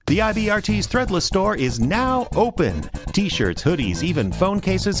The IBRT's Threadless store is now open. T-shirts, hoodies, even phone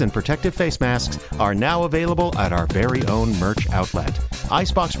cases and protective face masks are now available at our very own merch outlet,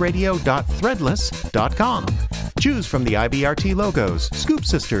 iceboxradio.threadless.com. Choose from the IBRT logos, Scoop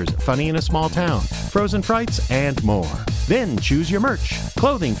Sisters, Funny in a Small Town, Frozen Frights, and more. Then choose your merch.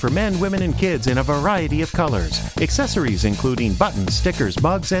 Clothing for men, women, and kids in a variety of colors. Accessories including buttons, stickers,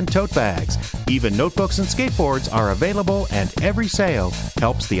 mugs, and tote bags. Even notebooks and skateboards are available, and every sale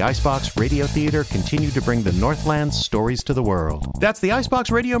helps the Icebox Radio Theater continue to bring the Northland's stories to the world. That's the Icebox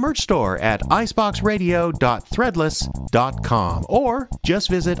Radio merch store at iceboxradio.threadless.com or just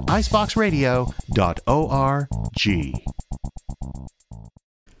visit iceboxradio.org.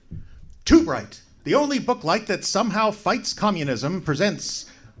 Too Bright, the only book light that somehow fights communism,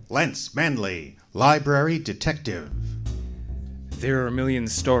 presents Lance Manley, Library Detective. There are a million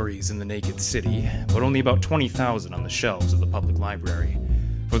stories in the naked city, but only about 20,000 on the shelves of the public library.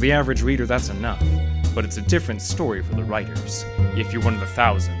 For the average reader, that's enough, but it's a different story for the writers. If you're one of the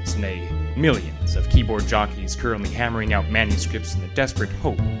thousands, nay, millions of keyboard jockeys currently hammering out manuscripts in the desperate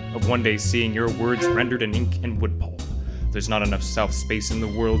hope of one day seeing your words rendered in ink and wood pulp, there's not enough self-space in the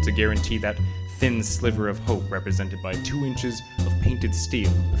world to guarantee that thin sliver of hope represented by 2 inches of painted steel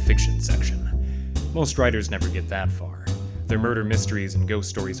in the fiction section. Most writers never get that far. Their murder mysteries and ghost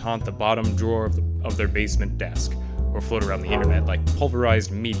stories haunt the bottom drawer of their basement desk, or float around the internet like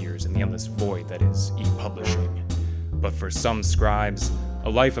pulverized meteors in the endless void that is e-publishing. But for some scribes, a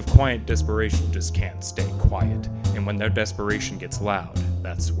life of quiet desperation just can't stay quiet, and when their desperation gets loud,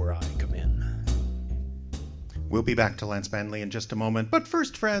 that's where I come in. We'll be back to Lance Manley in just a moment, but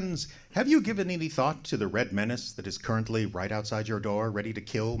first, friends, have you given any thought to the red menace that is currently right outside your door, ready to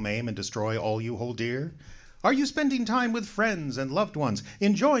kill, maim, and destroy all you hold dear? Are you spending time with friends and loved ones,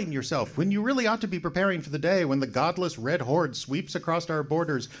 enjoying yourself when you really ought to be preparing for the day when the godless red horde sweeps across our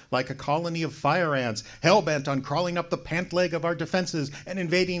borders like a colony of fire ants, hell-bent on crawling up the pant leg of our defenses and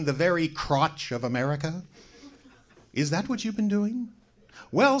invading the very crotch of America? Is that what you've been doing?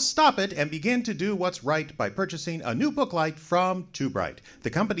 Well, stop it and begin to do what's right by purchasing a new book light from Too Bright, the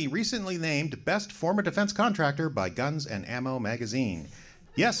company recently named Best Former Defense Contractor by Guns and Ammo magazine.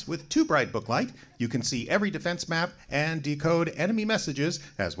 Yes, with Too Bright Booklight, you can see every defense map and decode enemy messages,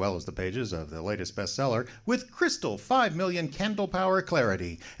 as well as the pages of the latest bestseller, with crystal 5 million candle power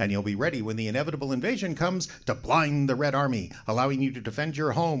clarity, and you'll be ready when the inevitable invasion comes to blind the Red Army, allowing you to defend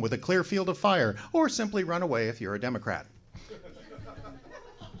your home with a clear field of fire, or simply run away if you're a Democrat.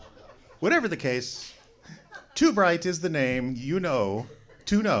 Whatever the case, Too Bright is the name you know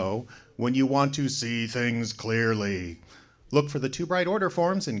to know when you want to see things clearly. Look for the Too Bright order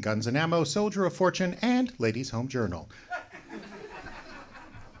forms in Guns and Ammo, Soldier of Fortune, and Ladies' Home Journal.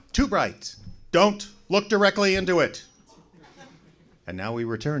 Too Bright. Don't look directly into it. And now we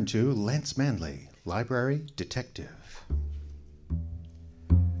return to Lance Manley, Library Detective.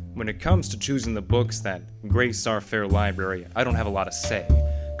 When it comes to choosing the books that grace our fair library, I don't have a lot to say.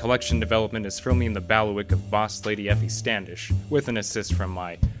 Collection development is firmly in the bailiwick of Boss Lady Effie Standish, with an assist from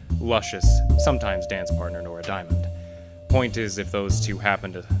my luscious, sometimes dance partner, Nora Diamond. Point is, if those two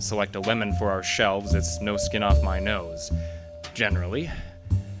happen to select a lemon for our shelves, it's no skin off my nose. Generally.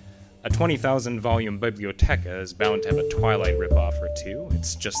 A 20,000 volume biblioteca is bound to have a Twilight ripoff or two.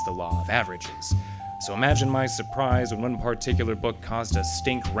 It's just the law of averages. So imagine my surprise when one particular book caused a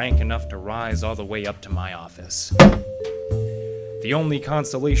stink rank enough to rise all the way up to my office. The only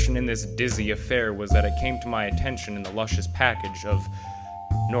consolation in this dizzy affair was that it came to my attention in the luscious package of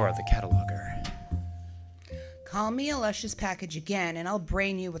Nora the Cataloger. Call me a luscious package again, and I'll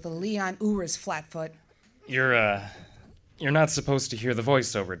brain you with a Leon Ura's flatfoot. You're not supposed to hear the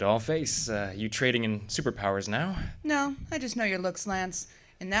voiceover, Dollface. You trading in superpowers now? No, I just know your looks, Lance.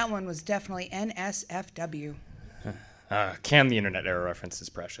 And that one was definitely NSFW. Can the internet era reference is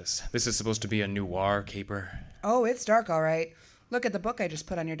precious. This is supposed to be a noir caper. Oh, it's dark, all right. Look at the book I just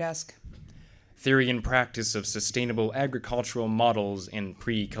put on your desk. Theory and Practice of Sustainable Agricultural Models in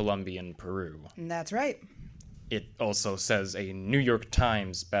Pre-Columbian Peru. That's right. It also says a New York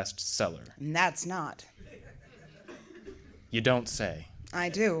Times bestseller. And that's not. You don't say. I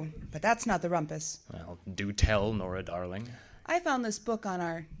do, but that's not the rumpus. Well, do tell, Nora darling. I found this book on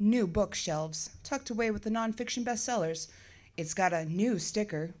our new bookshelves, tucked away with the nonfiction bestsellers. It's got a new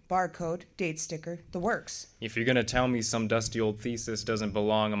sticker, barcode, date sticker, the works. If you're gonna tell me some dusty old thesis doesn't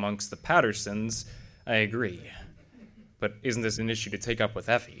belong amongst the Pattersons, I agree. But isn't this an issue to take up with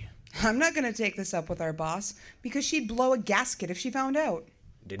Effie? I'm not going to take this up with our boss, because she'd blow a gasket if she found out.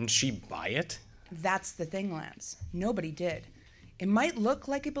 Didn't she buy it? That's the thing, Lance. Nobody did. It might look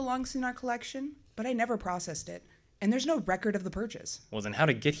like it belongs in our collection, but I never processed it. and there's no record of the purchase. Well, then how'd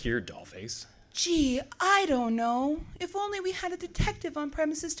it get here, Dollface? Gee, I don't know. If only we had a detective on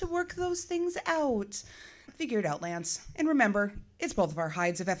premises to work those things out. Figure it out, Lance. And remember, it's both of our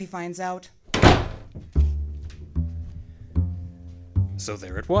hides if Effie finds out. So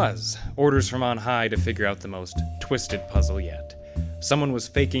there it was. Orders from on high to figure out the most twisted puzzle yet. Someone was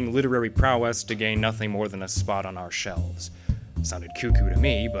faking literary prowess to gain nothing more than a spot on our shelves. Sounded cuckoo to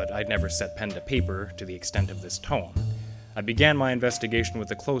me, but I'd never set pen to paper to the extent of this tome. I began my investigation with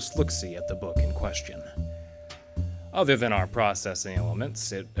a close look-see at the book in question. Other than our processing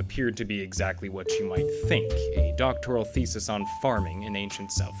elements, it appeared to be exactly what you might think, a doctoral thesis on farming in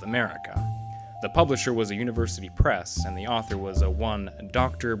ancient South America. The publisher was a university press, and the author was a one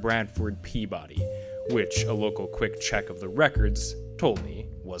Dr. Bradford Peabody, which a local quick check of the records told me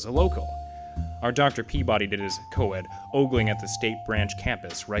was a local. Our Dr. Peabody did his co-ed ogling at the state branch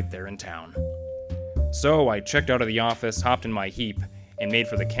campus right there in town. So I checked out of the office, hopped in my heap, and made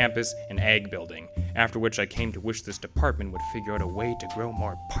for the campus and ag building, after which I came to wish this department would figure out a way to grow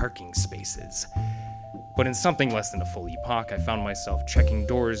more parking spaces. But in something less than a full epoch, I found myself checking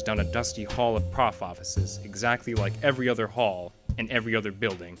doors down a dusty hall of prof offices, exactly like every other hall and every other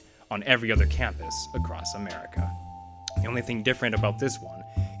building on every other campus across America. The only thing different about this one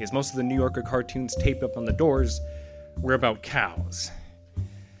is most of the New Yorker cartoons taped up on the doors were about cows.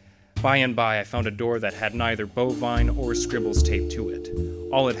 By and by, I found a door that had neither bovine or scribbles taped to it.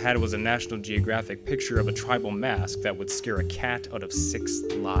 All it had was a National Geographic picture of a tribal mask that would scare a cat out of 6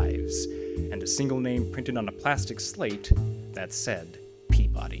 lives, and a single name printed on a plastic slate that said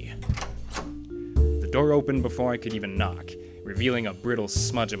Peabody. The door opened before I could even knock, revealing a brittle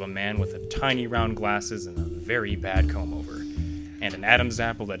smudge of a man with a tiny round glasses and a very bad comb-over, and an Adam's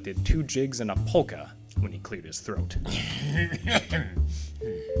apple that did 2 jigs and a polka when he cleared his throat.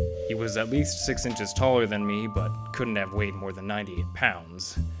 He was at least 6 inches taller than me, but couldn't have weighed more than 98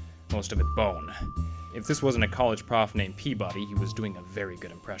 pounds, most of it bone. If this wasn't a college prof named Peabody, he was doing a very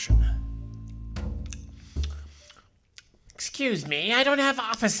good impression. Excuse me, I don't have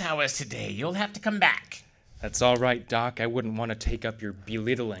office hours today. You'll have to come back. That's all right, Doc. I wouldn't want to take up your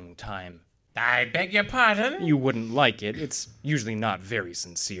belittling time. I beg your pardon? You wouldn't like it. It's usually not very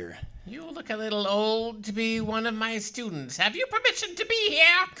sincere. You look a little old to be one of my students. Have you permission to be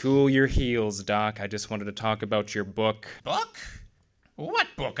here? Cool your heels, Doc. I just wanted to talk about your book. Book? What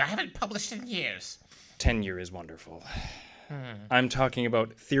book? I haven't published in years. Tenure is wonderful. I'm talking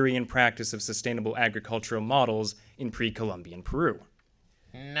about Theory and Practice of Sustainable Agricultural Models in Pre-Columbian Peru.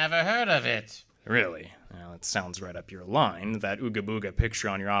 Never heard of it. Really? Well, it sounds right up your line. That Ooga Booga picture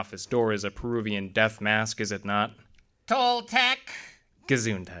on your office door is a Peruvian death mask, is it not? Toltec?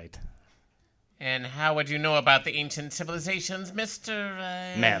 Gesundheit. And how would you know about the ancient civilizations, Mr.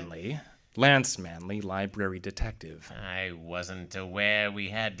 Manley. Lance Manley, library detective. I wasn't aware we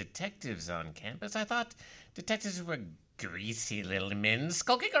had detectives on campus. I thought detectives were greasy little men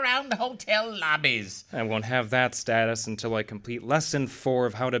skulking around hotel lobbies. I won't have that status until I complete Lesson 4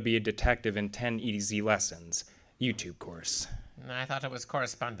 of How to Be a Detective in 10 Easy Lessons. YouTube course. I thought it was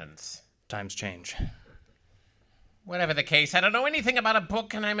correspondence. Times change. Whatever the case, I don't know anything about a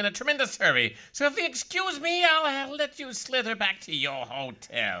book, and I'm in a tremendous hurry. So if you excuse me, I'll let you slither back to your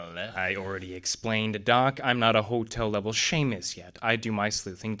hotel. I already explained, Doc. I'm not a hotel-level Seamus yet. I do my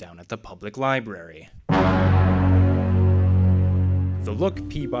sleuthing down at the public library. The look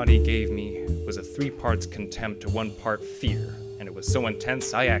Peabody gave me was a 3 parts contempt to 1 part fear, and it was so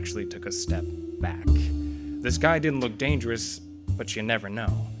intense I actually took a step back. This guy didn't look dangerous, but you never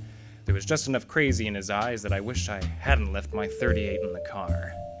know. There was just enough crazy in his eyes that I wish I hadn't left my .38 in the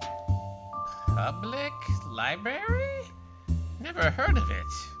car. Public library? Never heard of it.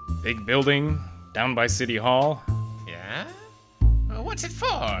 Big building, down by City Hall. Yeah? Well, what's it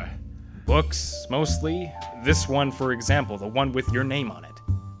for? Books, mostly. This one, for example, the one with your name on it.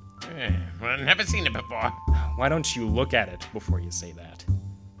 Well, never seen it before. Why don't you look at it before you say that?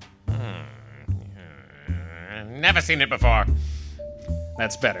 Never seen it before.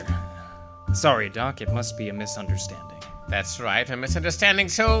 That's better. Sorry, Doc, it must be a misunderstanding. That's right, a misunderstanding,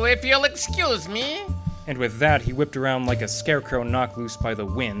 so if you'll excuse me. And with that, he whipped around like a scarecrow knocked loose by the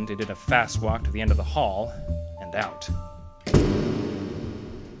wind and did a fast walk to the end of the hall and out.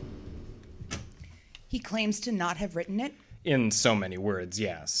 He claims to not have written it? In so many words,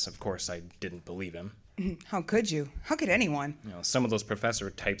 yes. Of course, I didn't believe him. How could you? How could anyone? Some of those professor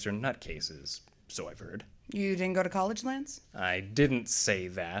types are nutcases, so I've heard. You didn't go to college, Lance? I didn't say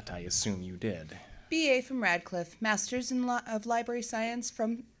that. I assume you did. BA from Radcliffe, Masters of Library Science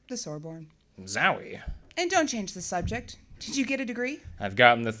from the Sorbonne. Zowie. And don't change the subject. Did you get a degree? I've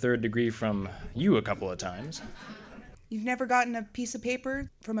gotten the 3rd degree from you a couple of times. You've never gotten a piece of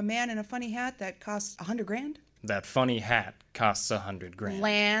paper from a man in a funny hat that costs $100,000? That funny hat costs $100,000.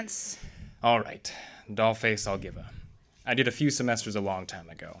 Lance. All right, dollface I'll give her. I did a few semesters a long time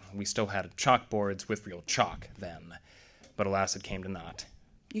ago. We still had chalkboards with real chalk then, but alas it came to naught.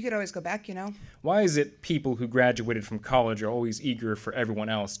 You could always go back, you know. Why is it people who graduated from college are always eager for everyone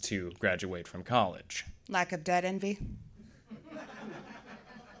else to graduate from college? Lack of debt envy.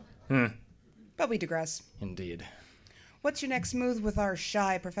 But we digress. Indeed. What's your next move with our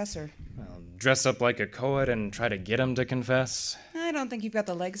shy professor? I'll dress up like a co-ed and try to get him to confess. I don't think you've got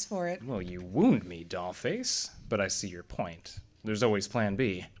the legs for it. Well, you wound me, dollface, but I see your point. There's always plan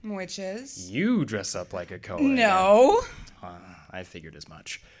B. Which is? You dress up like a co-ed. No. I figured as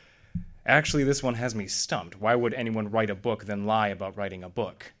much. Actually, this one has me stumped. Why would anyone write a book then lie about writing a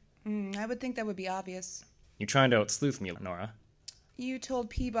book? I would think that would be obvious. You trying to out-sleuth me, Nora? You told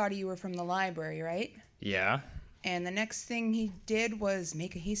Peabody you were from the library, right? Yeah? And the next thing he did was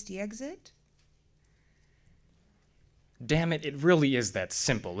make a hasty exit? Damn it, it really is that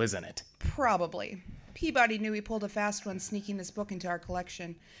simple, isn't it? Probably. Peabody knew he pulled a fast one sneaking this book into our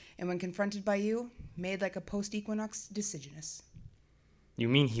collection, and when confronted by you, made like a post-equinox decisionist. You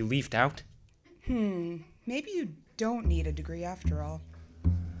mean he leafed out? Maybe you don't need a degree after all.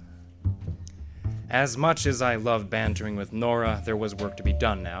 As much as I love bantering with Nora, there was work to be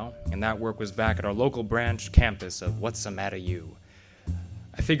done now, and that work was back at our local branch campus of What's the Matter You.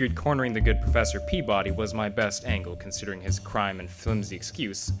 I figured cornering the good Professor Peabody was my best angle, considering his crime and flimsy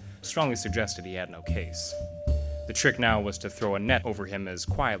excuse strongly suggested he had no case. The trick now was to throw a net over him as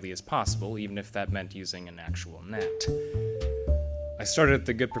quietly as possible, even if that meant using an actual net. I started at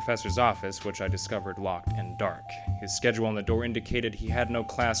the good professor's office, which I discovered locked and dark. His schedule on the door indicated he had no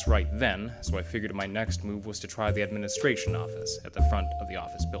class right then, so I figured my next move was to try the administration office at the front of the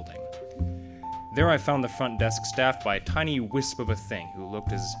office building. There I found the front desk staffed by a tiny wisp of a thing who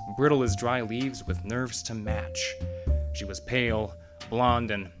looked as brittle as dry leaves with nerves to match. She was pale, blonde,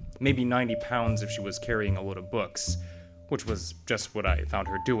 and maybe 90 pounds if she was carrying a load of books, which was just what I found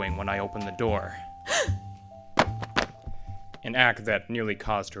her doing when I opened the door. An act that nearly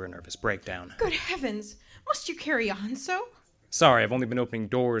caused her a nervous breakdown. Good heavens! Must you carry on so? Sorry, I've only been opening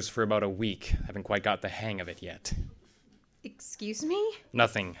doors for about a week. Haven't quite got the hang of it yet. Excuse me?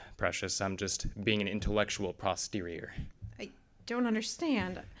 Nothing, precious. I'm just being an intellectual posterior. I don't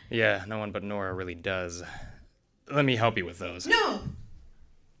understand. Yeah, no one but Nora really does. Let me help you with those. No!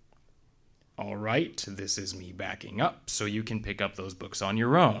 All right, this is me backing up, so you can pick up those books on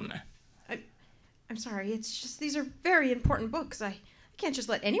your own. I'm sorry, it's just these are very important books. I can't just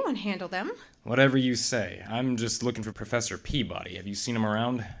let anyone handle them. Whatever you say. I'm just looking for Professor Peabody. Have you seen him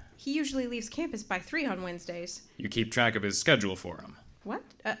around? He usually leaves campus by 3 on Wednesdays. You keep track of his schedule for him? What?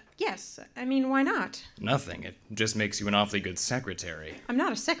 Yes. I mean, why not? Nothing. It just makes you an awfully good secretary. I'm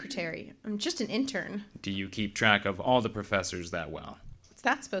not a secretary. I'm just an intern. Do you keep track of all the professors that well? What's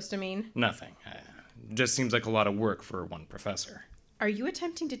that supposed to mean? Nothing. Just seems like a lot of work for one professor. Are you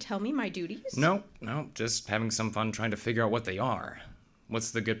attempting to tell me my duties? No, just having some fun trying to figure out what they are.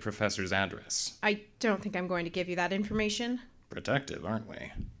 What's the good professor's address? I don't think I'm going to give you that information. Protective, aren't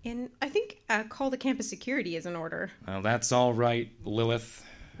we? And I think call the campus security is in order. Well, that's all right, Lilith.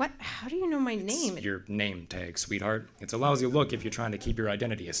 What? How do you know my name? It's your name tag, sweetheart. It's a lousy look if you're trying to keep your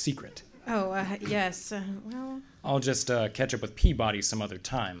identity a secret. Oh, yes. Well... I'll just catch up with Peabody some other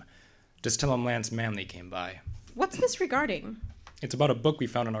time. Just tell him Lance Manley came by. What's this regarding? It's about a book we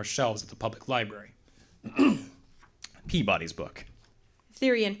found on our shelves at the public library. Peabody's book.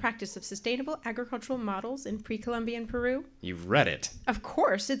 Theory and Practice of Sustainable Agricultural Models in Pre-Columbian Peru? You've read it. Of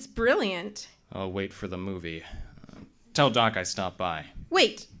course, it's brilliant. I'll wait for the movie. Tell Doc I stopped by.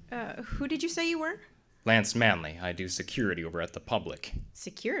 Wait, who did you say you were? Lance Manley. I do security over at the public.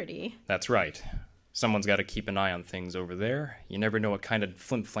 Security? That's right. Someone's got to keep an eye on things over there. You never know what kind of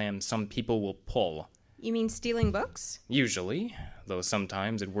flim-flam some people will pull. You mean stealing books? Usually, though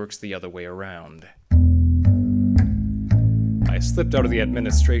sometimes it works the other way around. I slipped out of the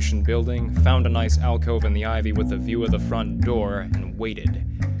administration building, found a nice alcove in the ivy with a view of the front door, and waited.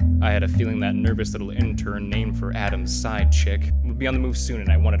 I had a feeling that nervous little intern named for Adam's side chick would be on the move soon,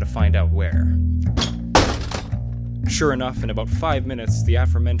 and I wanted to find out where. Sure enough, in about 5 minutes, the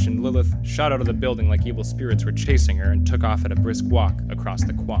aforementioned Lilith shot out of the building like evil spirits were chasing her and took off at a brisk walk across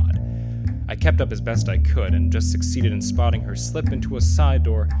the quad. I kept up as best I could and just succeeded in spotting her slip into a side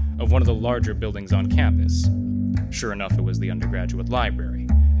door of one of the larger buildings on campus. Sure enough, it was the undergraduate library,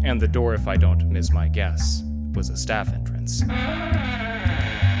 and the door, if I don't miss my guess, was a staff entrance.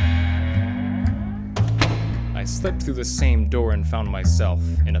 I slipped through the same door and found myself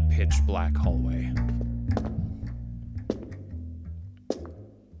in a pitch-black hallway.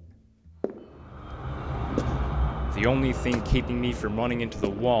 The only thing keeping me from running into the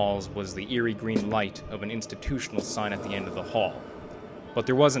walls was the eerie green light of an institutional sign at the end of the hall. But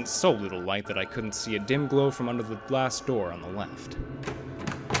there wasn't so little light that I couldn't see a dim glow from under the glass door on the left.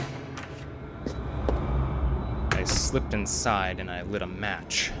 I slipped inside and I lit a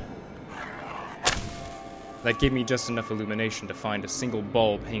match. That gave me just enough illumination to find a single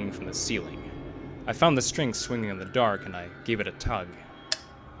bulb hanging from the ceiling. I found the string swinging in the dark and I gave it a tug.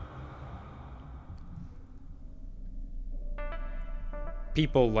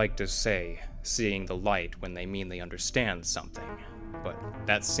 People like to say, seeing the light when they mean they understand something, but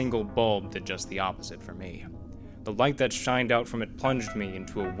that single bulb did just the opposite for me. The light that shined out from it plunged me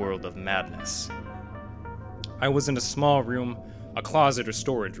into a world of madness. I was in a small room, a closet or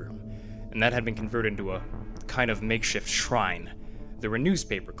storage room, and that had been converted into a kind of makeshift shrine. There were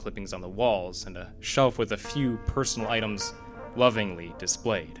newspaper clippings on the walls and a shelf with a few personal items lovingly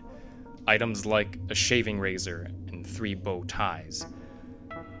displayed. Items like a shaving razor and 3 bow ties.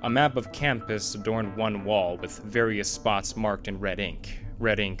 A map of campus adorned one wall with various spots marked in red ink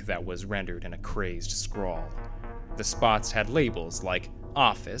that was rendered in a crazed scrawl. The spots had labels like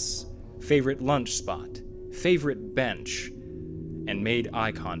office, favorite lunch spot, favorite bench, and made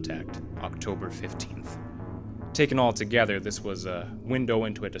eye contact, October 15th. Taken all together, this was a window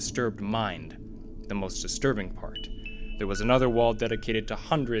into a disturbed mind. The most disturbing part, there was another wall dedicated to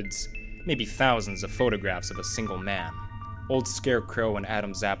hundreds, maybe thousands of photographs of a single man. Old Scarecrow and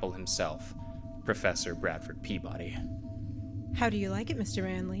Adam's Apple himself, Professor Bradford Peabody. How do you like it, Mr.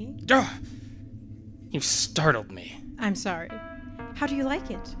 Manley? You startled me. I'm sorry. How do you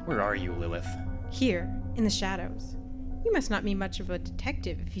like it? Where are you, Lilith? Here, in the shadows. You must not be much of a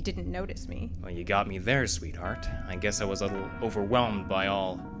detective if you didn't notice me. Well, you got me there, sweetheart. I guess I was a little overwhelmed by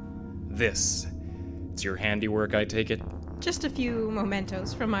all this. It's your handiwork, I take it? Just a few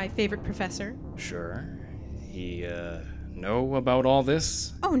mementos from my favorite professor. Sure. He, know about all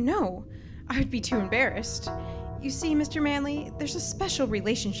this? Oh, no. I would be too embarrassed. You see, Mr. Manley, there's a special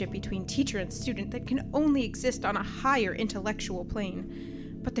relationship between teacher and student that can only exist on a higher intellectual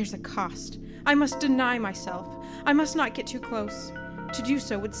plane. But there's a cost. I must deny myself. I must not get too close. To do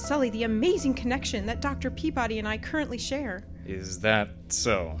so would sully the amazing connection that Dr. Peabody and I currently share. Is that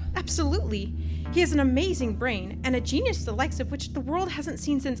so? Absolutely. He has an amazing brain, and a genius the likes of which the world hasn't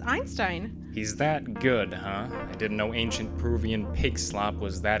seen since Einstein. He's that good, huh? I didn't know ancient Peruvian pig slop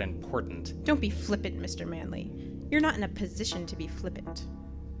was that important. Don't be flippant, Mr. Manley. You're not in a position to be flippant.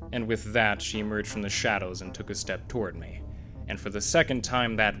 And with that, she emerged from the shadows and took a step toward me. And for the second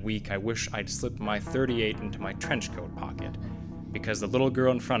time that week, I wish I'd slipped my .38 into my trench coat pocket, because the little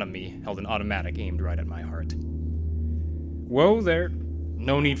girl in front of me held an automatic aimed right at my heart. Whoa there.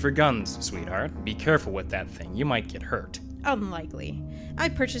 No need for guns, sweetheart. Be careful with that thing. You might get hurt. Unlikely. I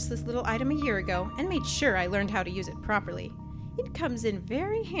purchased this little item a year ago and made sure I learned how to use it properly. It comes in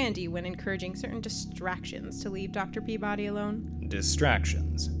very handy when encouraging certain distractions to leave Dr. Peabody alone.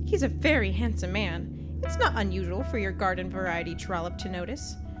 Distractions? He's a very handsome man. It's not unusual for your garden variety trollop to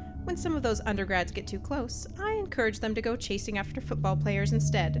notice. When some of those undergrads get too close, I encourage them to go chasing after football players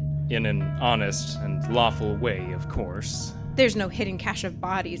instead. In an honest and lawful way, of course. There's no hidden cache of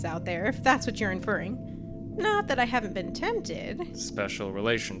bodies out there, if that's what you're inferring. Not that I haven't been tempted. Special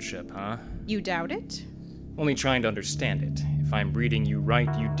relationship, huh? You doubt it? Only trying to understand it. If I'm reading you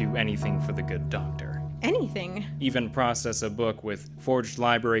right, you'd do anything for the good doctor. Anything? Even process a book with forged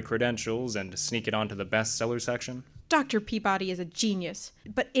library credentials and sneak it onto the bestseller section? Dr. Peabody is a genius,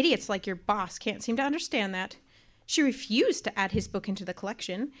 but idiots like your boss can't seem to understand that. She refused to add his book into the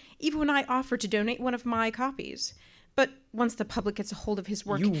collection, even when I offered to donate one of my copies. But once the public gets a hold of his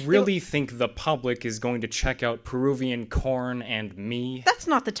work... You really think the public is going to check out Peruvian Corn and Me? That's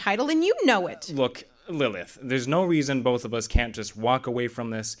not the title, and you know it. Look, Lilith, there's no reason both of us can't just walk away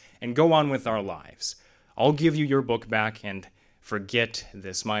from this and go on with our lives. I'll give you your book back and forget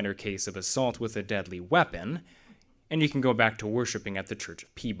this minor case of assault with a deadly weapon, and you can go back to worshiping at the Church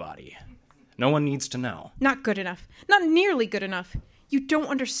of Peabody. No one needs to know. Not good enough. Not nearly good enough. You don't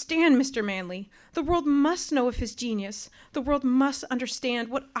understand, Mr. Manley. The world must know of his genius. The world must understand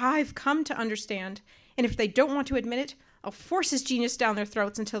what I've come to understand. And if they don't want to admit it, I'll force his genius down their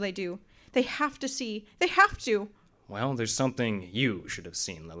throats until they do. They have to see. They have to. Well, there's something you should have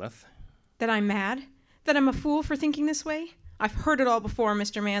seen, Lilith. That I'm mad? That I'm a fool for thinking this way? I've heard it all before,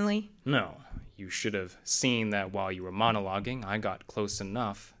 Mr. Manley. No, you should have seen that while you were monologuing, I got close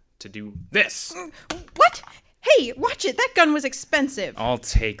enough to do this. What? Hey, watch it. That gun was expensive. I'll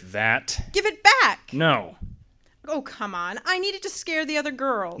take that. Give it back. No. Oh, come on. I needed to scare the other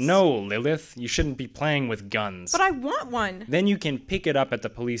girls. No, Lilith. You shouldn't be playing with guns. But I want one. Then you can pick it up at the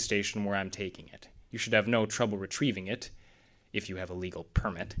police station where I'm taking it. You should have no trouble retrieving it, if you have a legal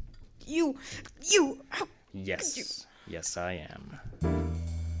permit. You, how Yes. could you? Yes, I am.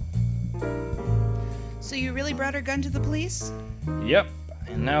 So you really brought her gun to the police? Yep.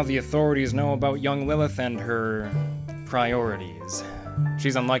 And now the authorities know about young Lilith and her priorities.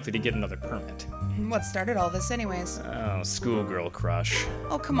 She's unlikely to get another permit. What started all this anyways? Oh, schoolgirl crush.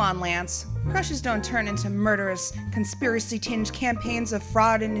 Oh, come on, Lance. Crushes don't turn into murderous, conspiracy-tinged campaigns of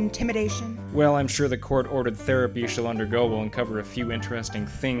fraud and intimidation. Well, I'm sure the court-ordered therapy she'll undergo will uncover a few interesting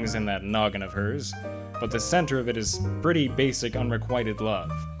things in that noggin of hers, but the center of it is pretty basic unrequited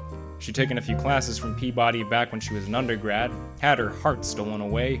love. She'd taken a few classes from Peabody back when she was an undergrad, had her heart stolen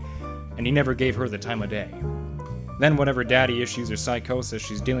away, and he never gave her the time of day. Then whatever daddy issues or psychosis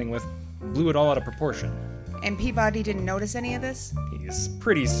she's dealing with blew it all out of proportion. And Peabody didn't notice any of this? He's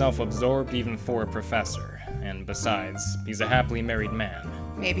pretty self-absorbed even for a professor, and besides, he's a happily married man.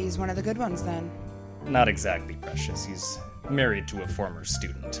 Maybe he's one of the good ones then. Not exactly, Precious. He's married to a former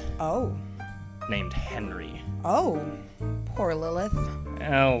student Oh. named Henry. Oh. Poor Lilith.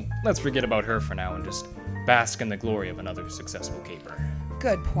 Well, let's forget about her for now and just bask in the glory of another successful caper.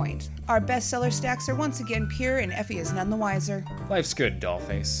 Good point. Our bestseller stacks are once again pure, and Effie is none the wiser. Life's good,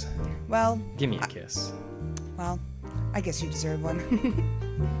 dollface. Well, Give me a kiss. well, I guess you deserve one.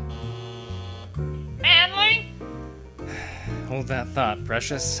 Manley? Hold that thought,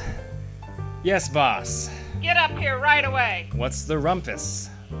 Precious. Yes, boss. Get up here right away. What's the rumpus?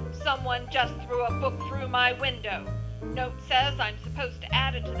 Someone just threw a book through my window. Note says I'm supposed to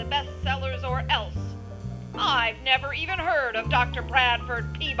add it to the bestsellers or else. I've never even heard of Dr.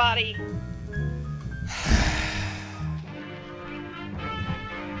 Bradford Peabody.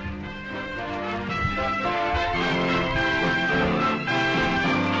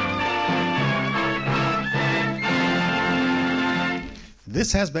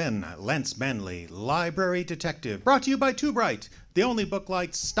 This has been Lance Manley, Library Detective, brought to you by Too Bright, the only book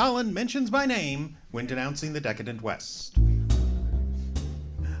like Stalin mentions by name when denouncing the decadent West.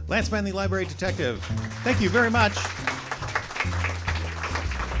 Lance Manley, Library Detective, thank you very much.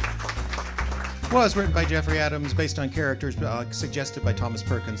 Was written by Jeffrey Adams, based on characters suggested by Thomas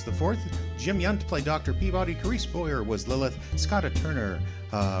Perkins IV. Jim Yunt played Dr. Peabody. Carice Boyer was Lilith. Scotta Turner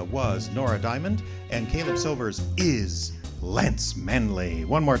was Nora Diamond. And Caleb Silvers is Lance Manley.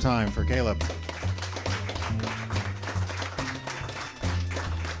 One more time for Caleb.